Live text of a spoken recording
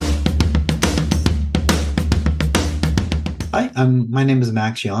Hi, my name is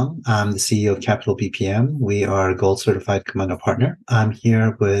Max Young. I'm the CEO of Capital BPM. We are a gold certified Camunda partner. I'm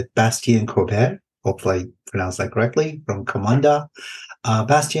here with Bastian Koerber. Hopefully I pronounced that correctly from Camunda.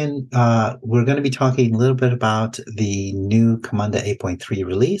 Bastian, we're going to be talking a little bit about the new Camunda 8.3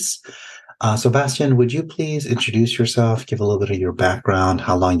 release. So Bastian, would you please introduce yourself, give a little bit of your background,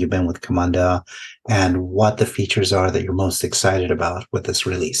 how long you've been with Camunda, and what the features are that you're most excited about with this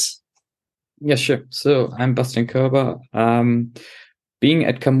release? Yeah, sure. So I'm Bastian Koerber. Being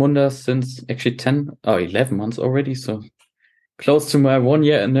at Camunda since actually 10 or 11 months already, so close to my 1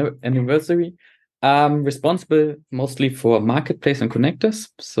 year anniversary. I'm responsible mostly for marketplace and connectors.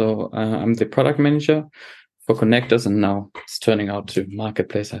 So I'm the product manager for connectors, and now it's turning out to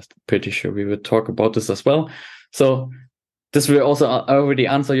marketplace. I'm pretty sure we will talk about this as well. So this will also already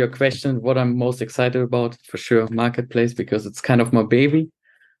answer your question, what I'm most excited about, for sure, marketplace, because it's kind of my baby.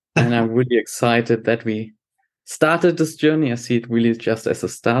 And I'm really excited that we started this journey. I see it really just as a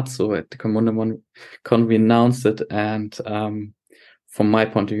start. So at the Camunda Con, we announced it. And from my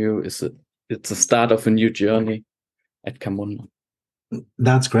point of view, it's a start of a new journey at Camunda.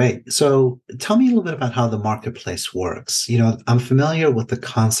 That's great. So tell me a little bit about how the marketplace works. You know, I'm familiar with the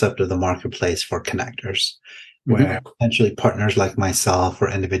concept of the marketplace for connectors, where potentially partners like myself or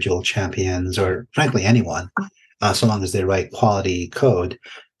individual champions, or frankly, anyone, so long as they write quality code,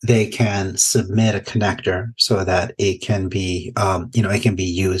 they can submit a connector so that it can be, it can be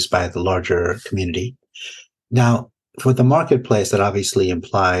used by the larger community. Now, for the marketplace, that obviously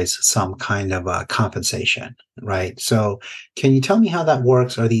implies some kind of a compensation, right? So, can you tell me how that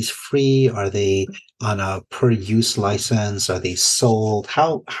works? Are these free? Are they on a per use license? Are they sold?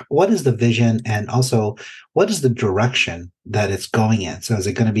 What is the vision? And also, what is the direction that it's going in? So, is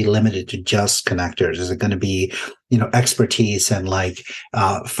it going to be limited to just connectors? Is it going to be, expertise and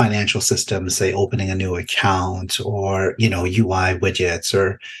financial systems, say opening a new account or, UI widgets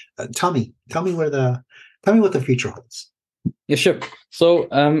or tell me what the future holds. Yeah, sure. So,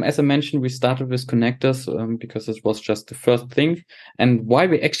 as I mentioned, we started with connectors because this was just the first thing. And why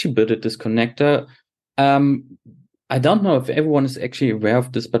we actually built this connector, I don't know if everyone is actually aware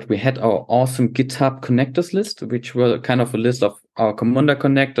of this, but we had our awesome GitHub connectors list, which were kind of a list of our Camunda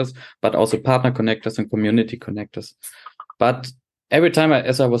connectors, but also partner connectors and community connectors. But every time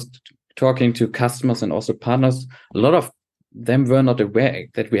as I was talking to customers and also partners, a lot of them were not aware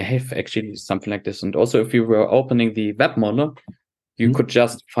that we have actually something like this. And also, if you were opening the web model, you could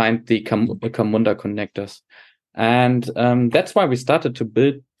just find the Camunda connectors. And that's why we started to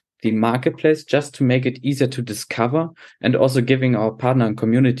build the marketplace, just to make it easier to discover, and also giving our partner and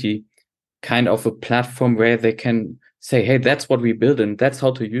community kind of a platform where they can say, hey, that's what we build and that's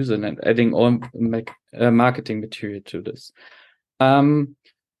how to use it, and adding all marketing material to this.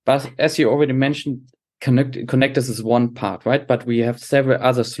 But as you already mentioned, connectors is one part, right? But we have several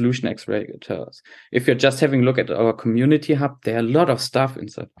other solution accelerators. If you're just having a look at our community hub, there are a lot of stuff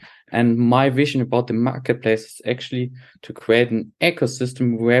inside. And my vision about the marketplace is actually to create an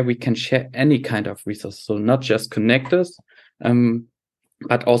ecosystem where we can share any kind of resource. So not just connectors,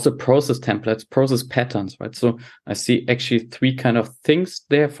 but also process templates, process patterns, right? So I see actually three kind of things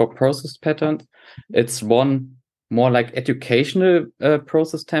there for process patterns. It's one, more like educational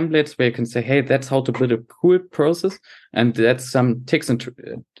process templates where you can say, hey, that's how to build a cool process. And that's some tips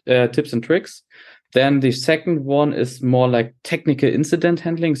and tricks. Then the second one is more like technical incident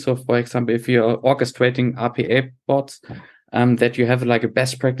handling. So for example, if you're orchestrating RPA bots, that you have like a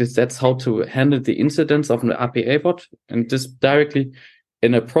best practice, that's how to handle the incidents of an RPA bot. And this directly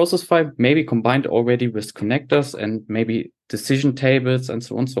in a process file, maybe combined already with connectors and maybe decision tables and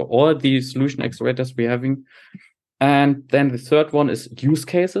so on. So all the solution accelerators we're having. And then the third one is use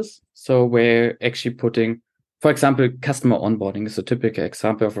cases. So we're actually putting, for example, customer onboarding is a typical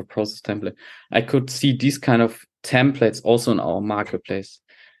example of a process template. I could see these kind of templates also in our marketplace.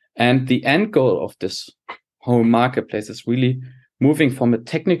 And the end goal of this whole marketplace is really moving from a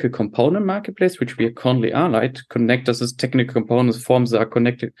technical component marketplace, which we currently are, right? Connectors is technical components, forms are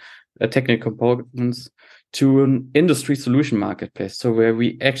connected technical components, to an industry solution marketplace. So where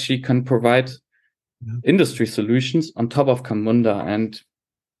we actually can provide industry solutions on top of Camunda. And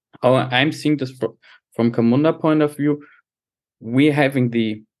how I'm seeing this from Camunda point of view,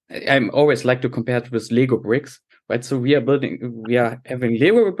 I always like to compare it with Lego bricks, right? So we are having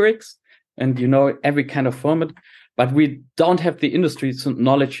Lego bricks and, every kind of format, but we don't have the industry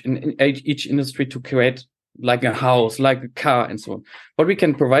knowledge in each industry to create like a house, like a car and so on. What we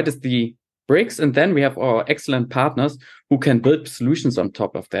can provide is the bricks, and then we have our excellent partners who can build solutions on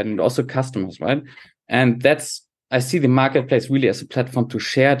top of that, and also customers, right? And that's I see the marketplace really as a platform to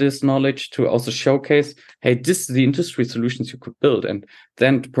share this knowledge, to also showcase, hey, this is the industry solutions you could build, and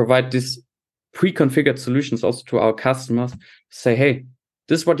then to provide these pre-configured solutions also to our customers. Say, hey,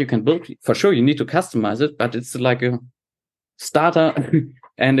 this is what you can build. For sure, you need to customize it, but it's like a starter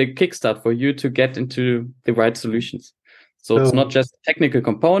and a kickstart for you to get into the right solutions. So it's not just technical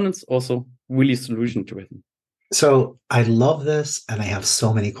components, also really solution driven. So I love this, and I have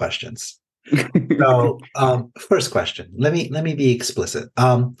so many questions. So first question, let me be explicit.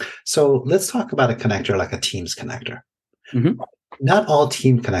 So let's talk about a connector like a Teams connector. Mm-hmm. Not all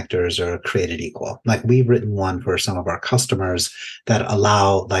team connectors are created equal. Like we've written one for some of our customers that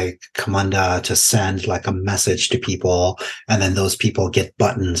allow like Camunda to send like a message to people, and then those people get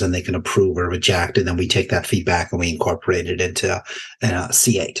buttons and they can approve or reject. And then we take that feedback and we incorporate it into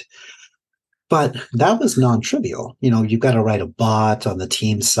C8. But that was non-trivial. You've got to write a bot on the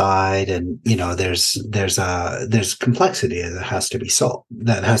team side, and there's complexity that has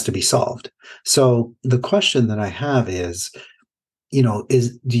to be solved. So the question that I have is,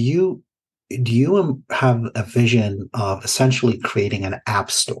 do you have a vision of essentially creating an app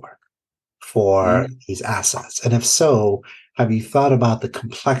store for these assets? And if so, have you thought about the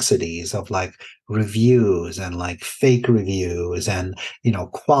complexities of like reviews and like fake reviews and,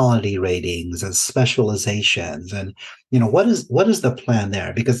 quality ratings and specializations? And, what is the plan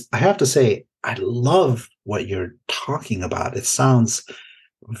there? Because I have to say, I love what you're talking about. It sounds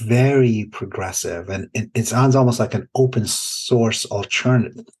very progressive, and it sounds almost like an open source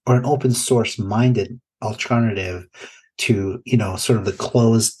alternative, or an open source minded alternative to sort of the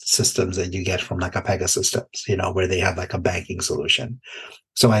closed systems that you get from like a Pegasystems, where they have like a banking solution.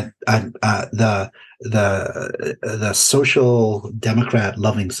 So the social democrat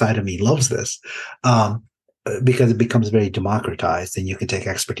loving side of me loves this, because it becomes very democratized and you can take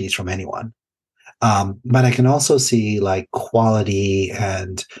expertise from anyone. But I can also see like quality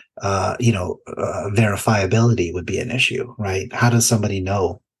and, verifiability would be an issue, right? How does somebody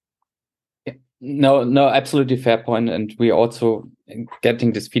know? No, absolutely fair point. And we also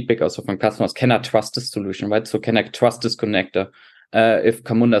getting this feedback also from customers. Can I trust this solution, right? So can I trust this connector? If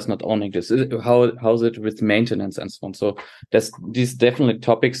Camunda is not owning this, how's it with maintenance and so on? So there's these definitely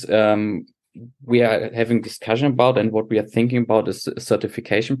topics we are having discussion about, and what we are thinking about is a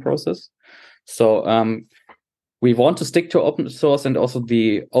certification process. So we want to stick to open source and also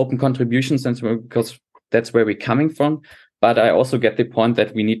the open contributions, because that's where we're coming from. But I also get the point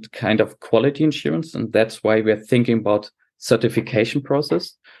that we need kind of quality insurance, and that's why we're thinking about certification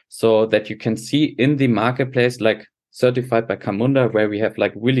process, so that you can see in the marketplace, like certified by Camunda, where we have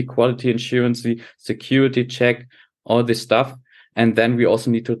like really quality insurance, the security check, all this stuff. And then we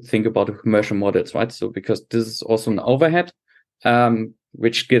also need to think about the commercial models, right? So because this is also an overhead,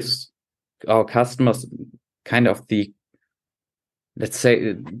 which gives our customers kind of the, let's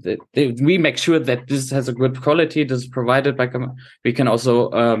say, we make sure that this has a good quality, this is provided by Camunda. We can also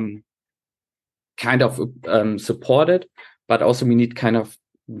kind of support it, but also we need kind of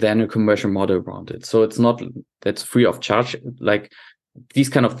then a commercial model around it. So it's not that's free of charge. Like these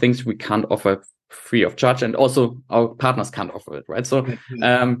kind of things we can't offer free of charge, and also our partners can't offer it, right? So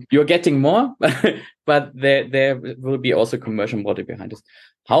you're getting more, but there will be also commercial model behind this.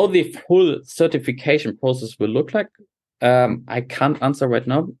 How the full certification process will look like, I can't answer right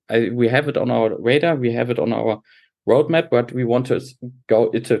now. We have it on our radar, we have it on our roadmap, but we want to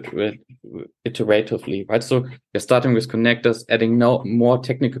go iteratively, right? So we're starting with connectors, adding more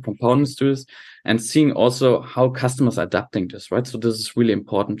technical components to this, and seeing also how customers are adapting this, right? So this is really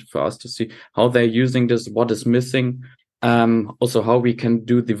important for us to see how they're using this, what is missing, also how we can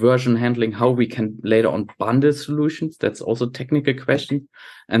do the version handling, how we can later on bundle solutions. That's also a technical question.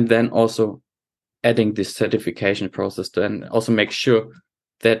 And then also adding this certification process to, and also make sure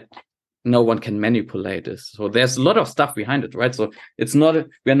that no one can manipulate this. So there's a lot of stuff behind it, right? So it's not,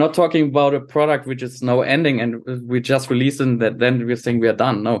 we're not talking about a product which is now ending and we just release it and that then we're saying we are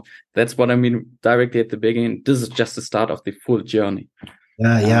done. No, that's what I mean directly at the beginning. This is just the start of the full journey.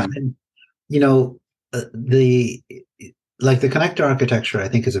 Yeah. And, the connector architecture, I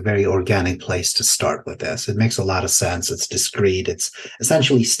think, is a very organic place to start with this. It makes a lot of sense. It's discrete. It's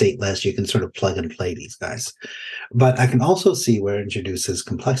essentially stateless. You can sort of plug and play these guys. But I can also see where it introduces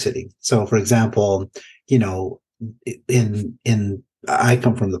complexity. So, for example, I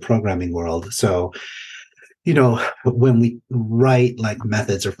come from the programming world. So, when we write like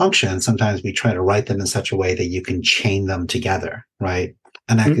methods or functions, sometimes we try to write them in such a way that you can chain them together, right?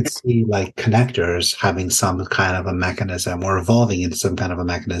 And I could see like connectors having some kind of a mechanism or evolving into some kind of a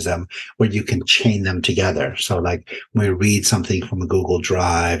mechanism where you can chain them together. So like we read something from a Google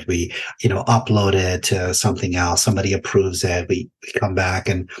Drive, we, upload it to something else, somebody approves it, we come back,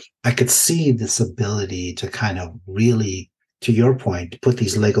 and I could see this ability to kind of really, to your point, put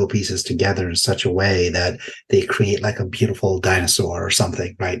these Lego pieces together in such a way that they create like a beautiful dinosaur or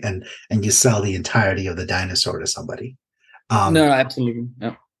something, right? And you sell the entirety of the dinosaur to somebody. No, Um, absolutely.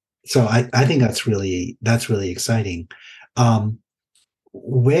 Yeah. so I think that's really exciting. Um,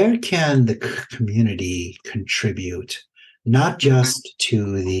 where can the community contribute, not just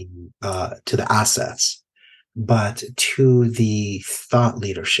to the assets, but to the thought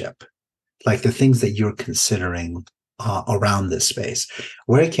leadership, like the things that you're considering around this space?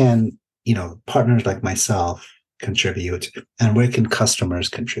 Where can partners like myself contribute, and where can customers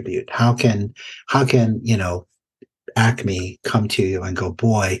contribute? How can Acme come to you and go,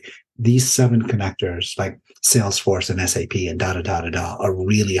 boy, these 7 connectors like Salesforce and SAP and da da da da da are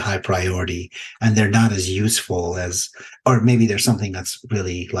really high priority, and they're not as useful as, or maybe there's something that's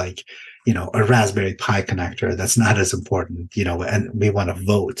really like, a Raspberry Pi connector that's not as important, and we want to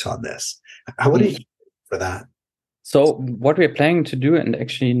vote on this. What do you do for that? So what we're planning to do, and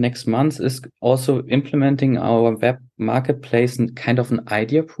actually next month, is also implementing our web marketplace and kind of an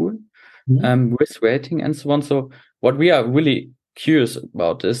idea pool, with rating and so on. So what we are really curious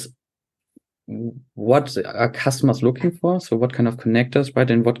about is what are customers looking for? So what kind of connectors, right?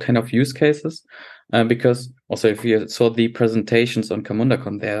 And what kind of use cases? Because also if you saw the presentations on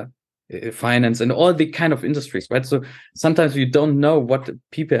CamundaCon there, finance and all the kind of industries, right? So sometimes you don't know what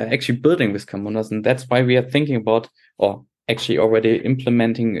people are actually building with Camundas, and that's why we are thinking about, or actually already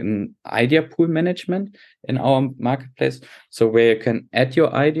implementing an idea pool management in our marketplace. So where you can add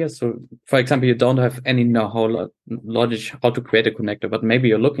your idea. So for example, you don't have any know-how knowledge how to create a connector, but maybe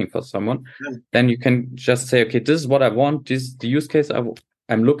you're looking for someone, then you can just say, okay, this is what I want. This is the use case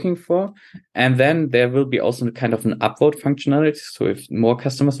I'm looking for. And then there will be also kind of an upvote functionality. So if more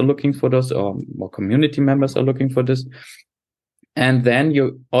customers are looking for this, or more community members are looking for this, and then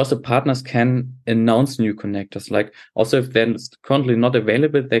you also partners can announce new connectors. Like also if they're currently not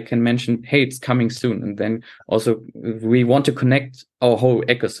available, they can mention, hey, it's coming soon. And then also we want to connect our whole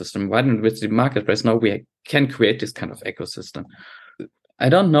ecosystem, right? And with the marketplace now we can create this kind of ecosystem. I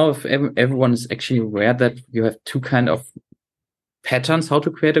don't know if everyone is actually aware that you have 2 kind of patterns how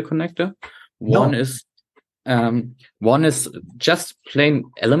to create a connector. One is just plain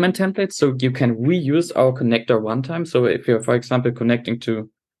element templates, so you can reuse our connector one time. So if you're, for example, connecting to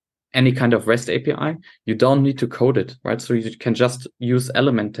any kind of REST API, you don't need to code it, right? So you can just use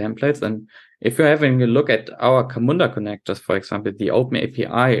element templates. And if you're having a look at our Camunda connectors, for example, the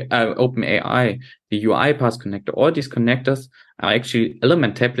OpenAI, the UiPath connector, all these connectors are actually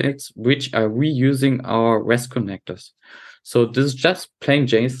element templates, which are reusing our REST connectors. So this is just plain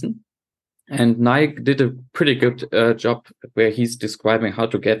JSON. And Nike did a pretty good job where he's describing how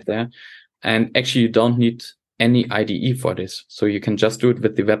to get there. And actually, you don't need any IDE for this. So you can just do it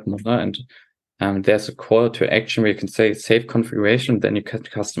with the web modeler. And there's a call to action where you can say save configuration. Then you can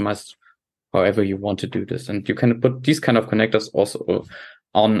customize however you want to do this. And you can put these kind of connectors also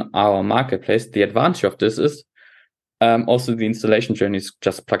on our marketplace. The advantage of this is also the installation journey is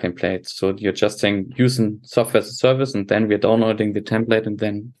just plug and play. So you're just saying using software as a service, and then we're downloading the template, and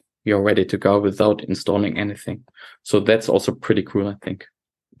then you're ready to go without installing anything. So that's also pretty cool, I think.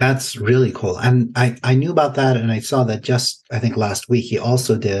 That's really cool. And I knew about that, and I saw that just, I think last week, he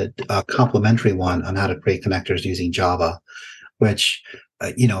also did a complimentary one on how to create connectors using Java, which,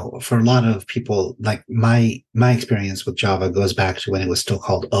 for a lot of people, like my experience with Java goes back to when it was still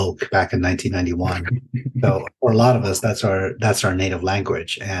called Oak back in 1991. So for a lot of us, that's our native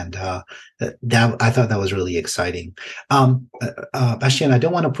language. And that I thought that was really exciting. Bastian, I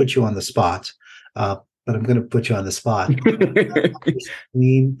don't want to put you on the spot, but I'm going to put you on the spot.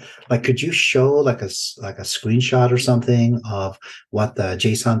 Like, could you show like a screenshot or something of what the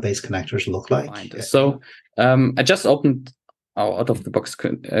JSON-based connectors look like? So I just opened our out-of-the-box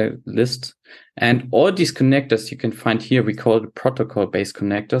list, and all these connectors you can find here, we call it protocol-based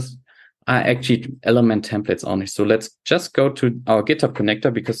connectors, are actually element templates only. So let's just go to our GitHub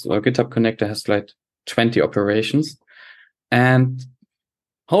connector, because our GitHub connector has like 20 operations. And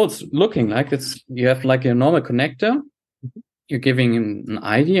how it's looking like, you have like a normal connector, you're giving him an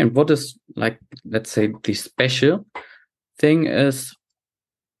ID, and what is like, let's say the special thing is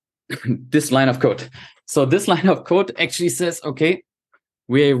this line of code. So this line of code actually says, okay,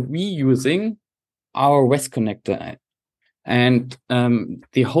 we're reusing our REST connector. And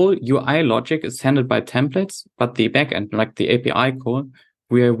the whole UI logic is handled by templates, but the backend, like the API call,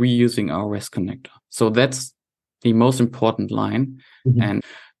 we are reusing our REST connector. So that's the most important line. Mm-hmm. And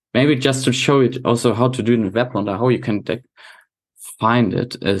maybe just to show it also how to do it in WebMonda, how you can find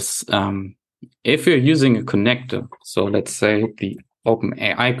it is, if you're using a connector, so let's say the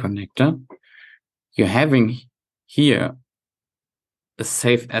OpenAI connector, you're having here a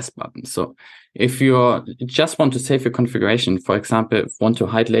save as button. So if you just want to save your configuration, for example, want to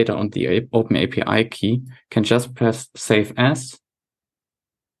hide later on the OpenAPI key, can just press save as.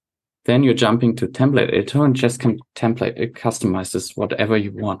 Then you're jumping to template editor and just can template it, customizes whatever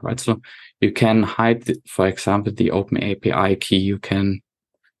you want, right? So you can hide, for example, the OpenAPI key. You can,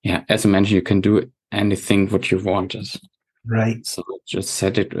 as I mentioned, you can do anything what you want. Right. So just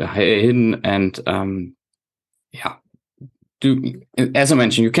set it hidden and, as I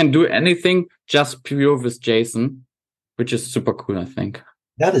mentioned, you can do anything just pure with JSON, which is super cool, I think.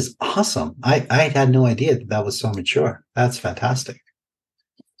 That is awesome. I had no idea that was so mature. That's fantastic.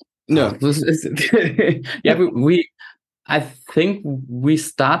 No, this is I think we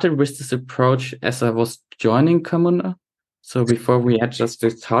started with this approach as I was joining Camunda. So before we had just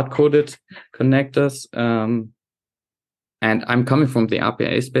this hard-coded connectors, and I'm coming from the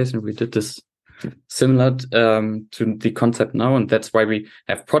RPA space, and we did this similar to the concept now, and that's why we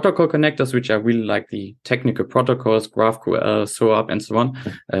have protocol connectors, which are really like the technical protocols, GraphQL, SOAP, and so on.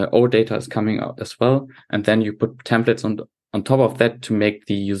 OData is coming out as well, and then you put templates on top of that to make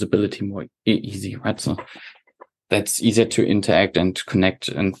the usability more easy, right? So that's easier to interact and connect,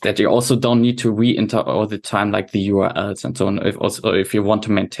 and that you also don't need to re-enter all the time, like the URLs and so on. If you want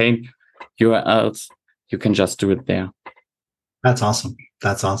to maintain URLs, you can just do it there. That's awesome.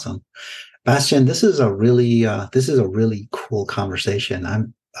 That's awesome. Bastian, this is a really cool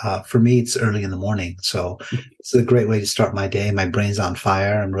conversation. For me, it's early in the morning, so it's a great way to start my day. My brain's on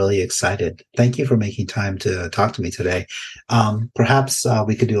fire. I'm really excited. Thank you for making time to talk to me today. Perhaps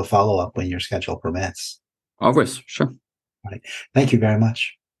we could do a follow-up when your schedule permits. Always, sure. All right. Thank you very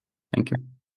much. Thank you.